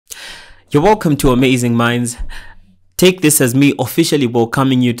You're welcome to Amazing Minds. Take this as me officially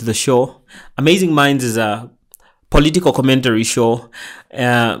welcoming you to the show. Amazing Minds is a political commentary show.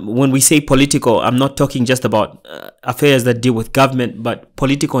 When we say political, I'm not talking just about affairs that deal with government, but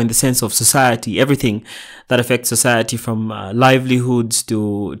political in the sense of society, everything that affects society, from livelihoods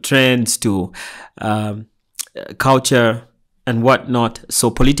to trends to culture and whatnot.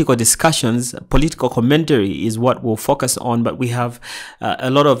 So political discussions, political commentary is what we'll focus on, but we have a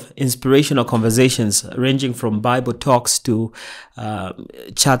lot of inspirational conversations ranging from Bible talks to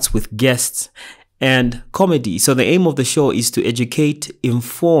chats with guests and comedy. So the aim of the show is to educate,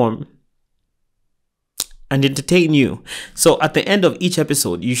 inform, and entertain you. So at the end of each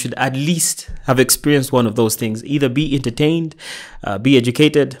episode, you should at least have experienced one of those things: either be entertained, be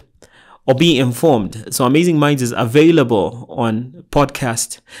educated, or be informed. So Amazing Minds is available on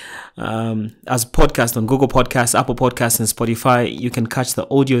podcast, as podcast on Google Podcasts, Apple Podcasts, and Spotify. You can catch the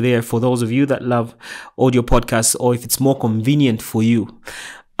audio there for those of you that love audio podcasts, or if it's more convenient for you.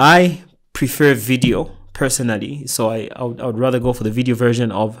 I prefer video personally, so I would rather go for the video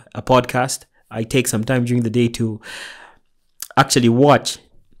version of a podcast. I take some time during the day to actually watch.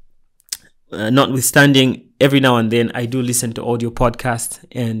 Notwithstanding, every now and then I do listen to audio podcasts,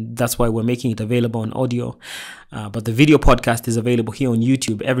 and that's why we're making it available on audio. But the video podcast is available here on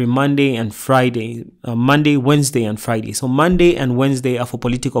YouTube every Monday and Friday, Monday, Wednesday, and Friday. So Monday and Wednesday are for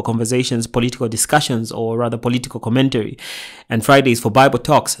political conversations, political discussions, or rather political commentary. And Friday is for Bible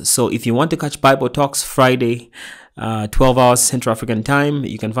talks. So if you want to catch Bible talks Friday, 12 hours Central African time,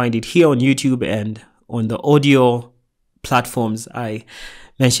 you can find it here on YouTube and on the audio platforms I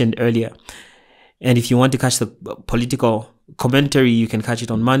mentioned earlier. And if you want to catch the political commentary, you can catch it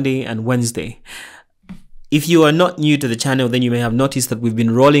on Monday and Wednesday. If you are not new to the channel, then you may have noticed that we've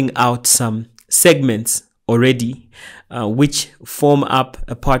been rolling out some segments already, which form up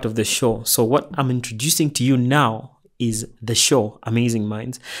a part of the show. So what I'm introducing to you now is the show, Amazing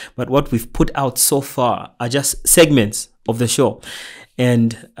Minds. But what we've put out so far are just segments of the show.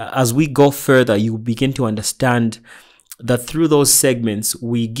 And as we go further, you begin to understand that through those segments,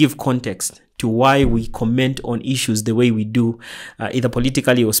 we give context to why we comment on issues the way we do, either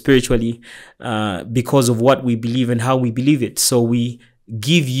politically or spiritually, because of what we believe and how we believe it. So we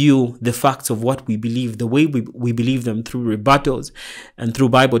give you the facts of what we believe, the way we believe them, through rebuttals and through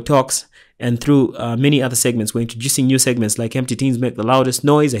Bible talks and through many other segments. We're introducing new segments like Empty Teens Make the Loudest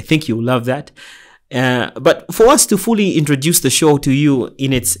Noise. I think you'll love that. But for us to fully introduce the show to you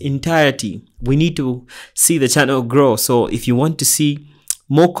in its entirety, we need to see the channel grow. So if you want to see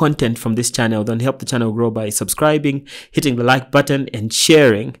more content from this channel, then help the channel grow by subscribing, hitting the like button, and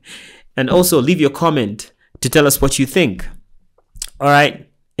sharing. And also leave your comment to tell us what you think. All right,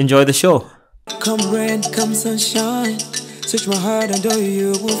 enjoy the show. Come rain, come sunshine, search my heart and all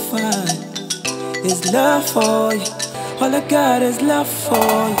you will find is love for you. All I got is love for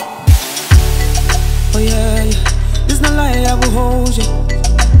you. Oh yeah, yeah. There's no lie, I will hold you.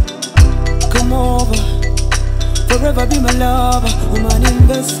 Come over, forever be my lover, woman in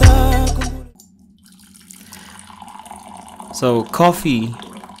the circle. So coffee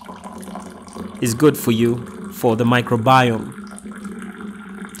is good for you, for the microbiome.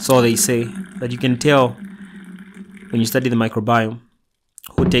 So they say, that you can tell when you study the microbiome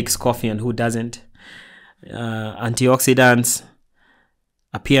who takes coffee and who doesn't. Antioxidants,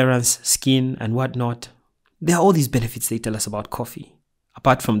 appearance, skin, and whatnot. There are all these benefits they tell us about coffee,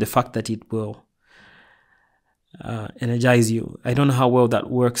 apart from the fact that it will energize you. I don't know how well that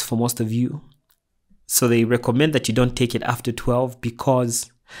works for most of you. So they recommend that you don't take it after 12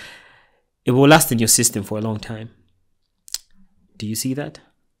 because it will last in your system for a long time. Do you see that?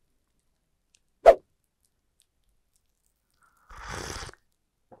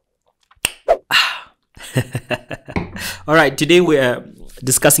 All right, today we're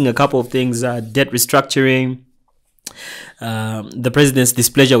discussing a couple of things: debt restructuring, the president's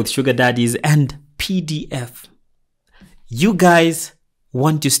displeasure with sugar daddies, and PDF. You guys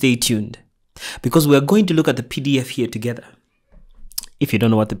want to stay tuned because we're going to look at the PDF here together. If you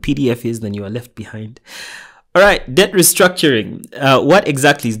don't know what the PDF is, then you are left behind. All right, debt restructuring. What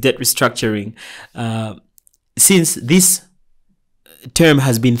exactly is debt restructuring? Since this term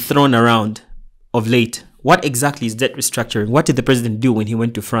has been thrown around of late, what exactly is debt restructuring? What did the president do when he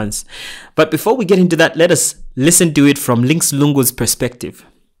went to France? But before we get into that, let us listen to it from Links Lungu's perspective.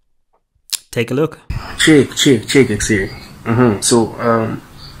 Take a look. Check, Xavier. So,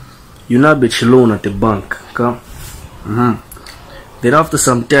 you not bet your loan at the bank, okay? Then after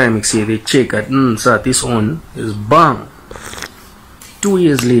some time, they check at, so this one is bang. 2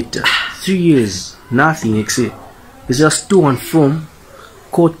 years later, 3 years, nothing, it's just to and from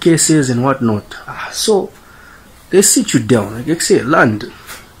court cases and whatnot. So they sit you down, like they say, land,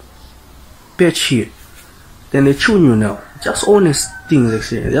 pet shit. Then they tune you now. Just honest things, they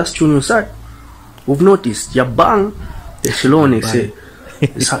say. They just tune you, sir. We've noticed your bang, the Shilon, they say,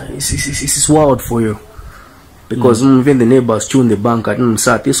 it's wild for you. Because even the neighbors tune the bank at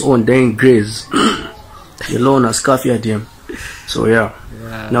sir, this one dying graze. The loan has coffee at him. So yeah.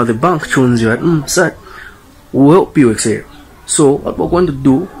 Now the bank tunes you at sir, we'll help you, they say. So what we're going to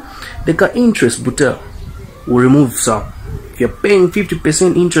do, they got interest, but we'll remove some. If you're paying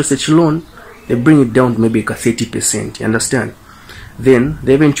 50% interest at your loan, they bring it down to maybe 30%. You understand? Then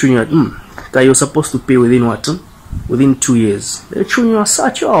they even tune you at that you're supposed to pay within what? Within 2 years. They tune you as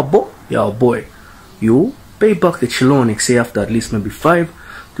such, oh boy. You pay back the loan, say after at least maybe 5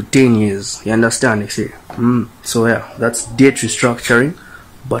 to 10 years. You understand? They say. So yeah, that's debt restructuring,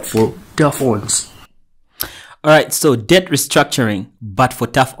 but for tough ones. All right, so debt restructuring, but for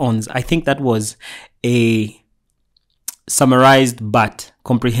tough ons. I think that was a summarized but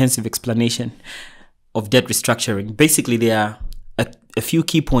comprehensive explanation of debt restructuring. Basically, there are a few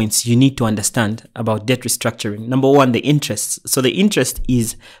key points you need to understand about debt restructuring. Number one, the interest. So the interest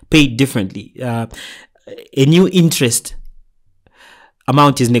is paid differently. A new interest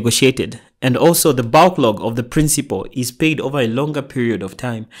amount is negotiated, and also the bulk log of the principal is paid over a longer period of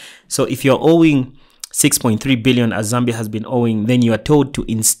time. So if you're owing 6.3 billion as Zambia has been owing, then you are told to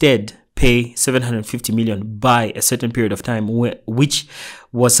instead pay 750 million by a certain period of time, which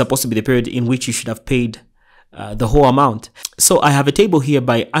was supposed to be the period in which you should have paid the whole amount. So I have a table here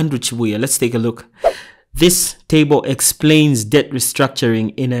by Andrew Chibuya. Let's take a look. This table explains debt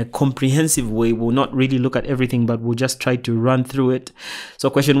restructuring in a comprehensive way. We'll not really look at everything, but we'll just try to run through it. So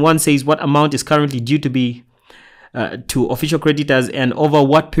question 1 says, what amount is currently due to be to official creditors, and over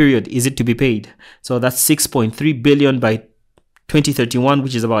what period is it to be paid? So that's 6.3 billion by 2031,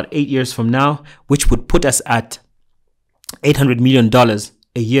 which is about 8 years from now, which would put us at $800 million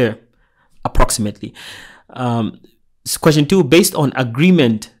a year, approximately. Question 2, based on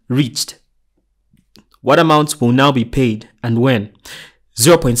agreement reached, what amounts will now be paid and when?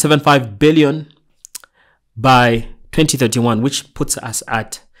 0.75 billion by 2031, which puts us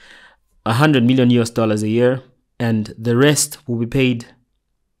at $100 million a year, and the rest will be paid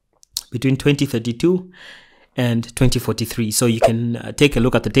between 2032 and 2043. So you can take a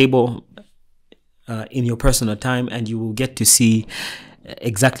look at the table in your personal time, and you will get to see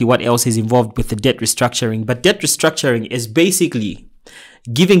exactly what else is involved with the debt restructuring. But debt restructuring is basically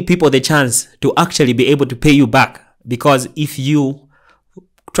giving people the chance to actually be able to pay you back, because if you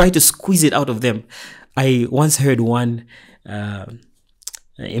try to squeeze it out of them, I once heard one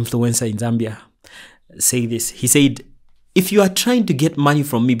influencer in Zambia say this. He said, if you are trying to get money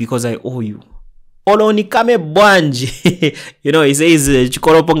from me because I owe you, olo nikame bwanji. You know, he says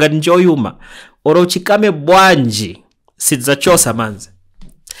chikoroponga njoyuma oro chikame bwanji sidzachosa manzi.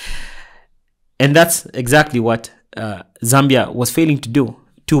 And that's exactly what Zambia was failing to do,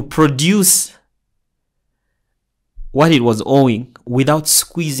 to produce what it was owing without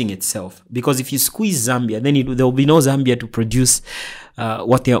squeezing itself. Because if you squeeze Zambia, then there will be no Zambia to produce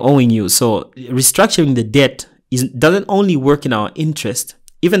what they're owing you. So restructuring the debt doesn't only work in our interest,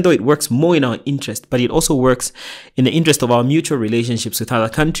 even though it works more in our interest, but it also works in the interest of our mutual relationships with other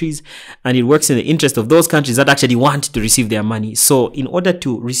countries, and it works in the interest of those countries that actually want to receive their money. So in order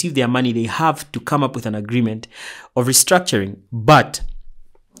to receive their money, they have to come up with an agreement of restructuring. But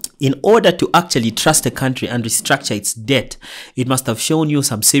in order to actually trust a country and restructure its debt, it must have shown you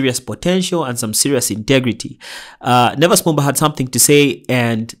some serious potential and some serious integrity. Never Smumba had something to say,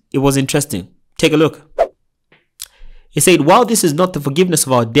 and it was interesting. Take a look. He said, while this is not the forgiveness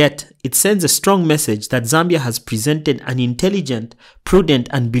of our debt, it sends a strong message that Zambia has presented an intelligent, prudent,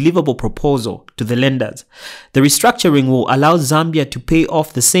 and believable proposal to the lenders. The restructuring will allow Zambia to pay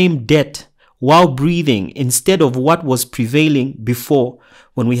off the same debt while breathing, instead of what was prevailing before,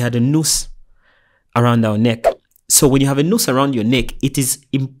 when we had a noose around our neck. So when you have a noose around your neck, it is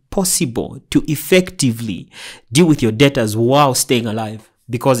impossible to effectively deal with your debtors while staying alive,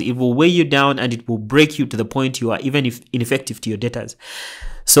 because it will weigh you down and it will break you to the point you are even ineffective to your debtors.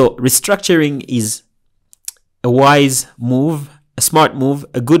 So restructuring is a wise move, a smart move,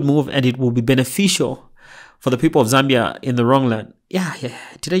 a good move, and it will be beneficial for the people of Zambia in the long run. Yeah.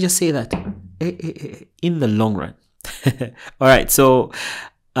 Did I just say that? In the long run. All right. So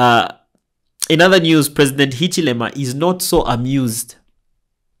in other news, President Hichilema is not so amused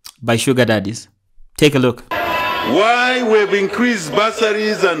by sugar daddies. Take a look. Why we've increased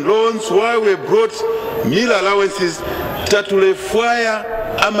bursaries and loans, why we brought meal allowances, tatule fire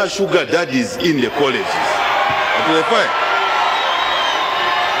ama sugar daddies in the colleges.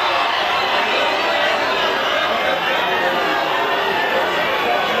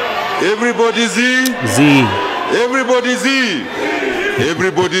 Everybody Z. Z. Everybody Z.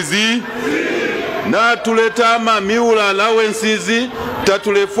 Everybody Z. Na tuleta miula allowances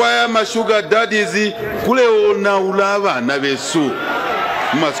tatulefaya ma sugar daddies kule ona ulava na besu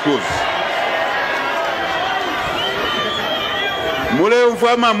ma schools. Mule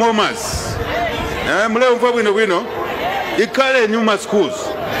mfama momas. Mule mfama wino. Ikale nyuma schools.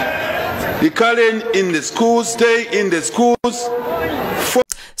 Ikale in the schools, stay in the schools.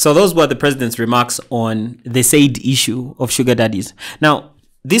 So those were the president's remarks on the said issue of sugar daddies. Now,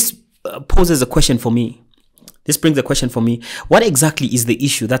 this poses a question for me. This brings a question for me. What exactly is the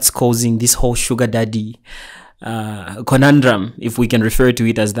issue that's causing this whole sugar daddy conundrum, if we can refer to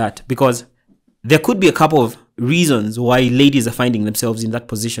it as that? Because there could be a couple of reasons why ladies are finding themselves in that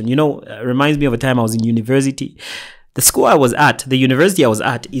position. You know, it reminds me of a time I was in university. The school I was at, the university I was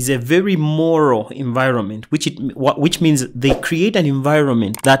at, is a very moral environment, which means they create an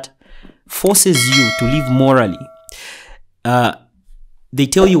environment that forces you to live morally. They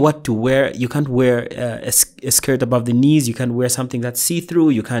tell you what to wear. You can't wear a skirt above the knees. You can't wear something that's see-through.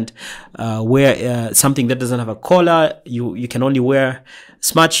 You can't wear something that doesn't have a collar. You can only wear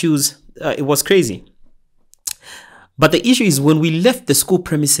smart shoes. It was crazy. But the issue is when we left the school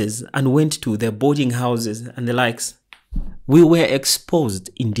premises and went to their boarding houses and the likes, we were exposed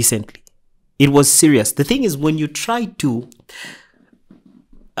indecently. It was serious. The thing is, when you try to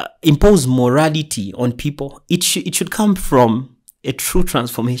impose morality on people, it should come from a true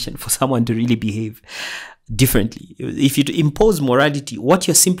transformation for someone to really behave differently. If you impose morality, what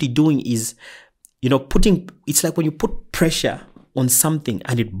you're simply doing is, you know, it's like when you put pressure on something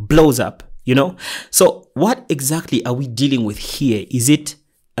and it blows up, you know? So what exactly are we dealing with here? Is it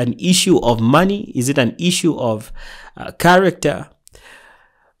an issue of money? Is it an issue of character?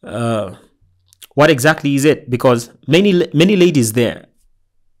 What exactly is it? Because many ladies there,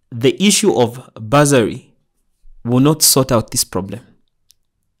 the issue of bursary will not sort out this problem,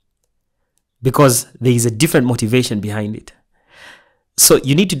 because there is a different motivation behind it. So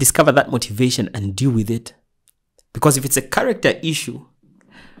you need to discover that motivation and deal with it. Because if it's a character issue,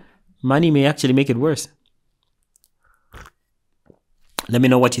 money may actually make it worse. Let me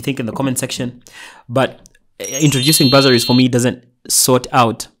know what you think in the comment section. But introducing bursaries for me doesn't sort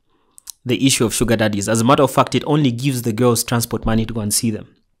out the issue of sugar daddies. As a matter of fact, it only gives the girls transport money to go and see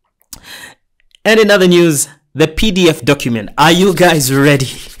them. And in other news, the PDF document. Are you guys ready?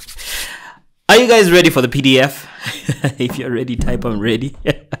 Are you guys ready for the PDF? If you're ready, type I'm ready.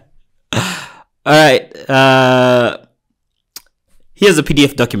 All right. Here's the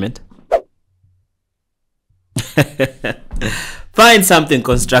PDF document. Find something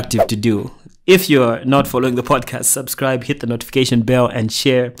constructive to do. If you're not following the podcast, subscribe, hit the notification bell, and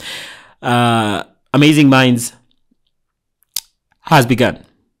share. Amazing Minds has begun.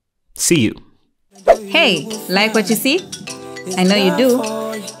 See you. Hey, like what you see? I know you do.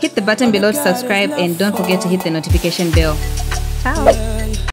 Hit the button below to subscribe and don't forget to hit the notification bell. Ciao.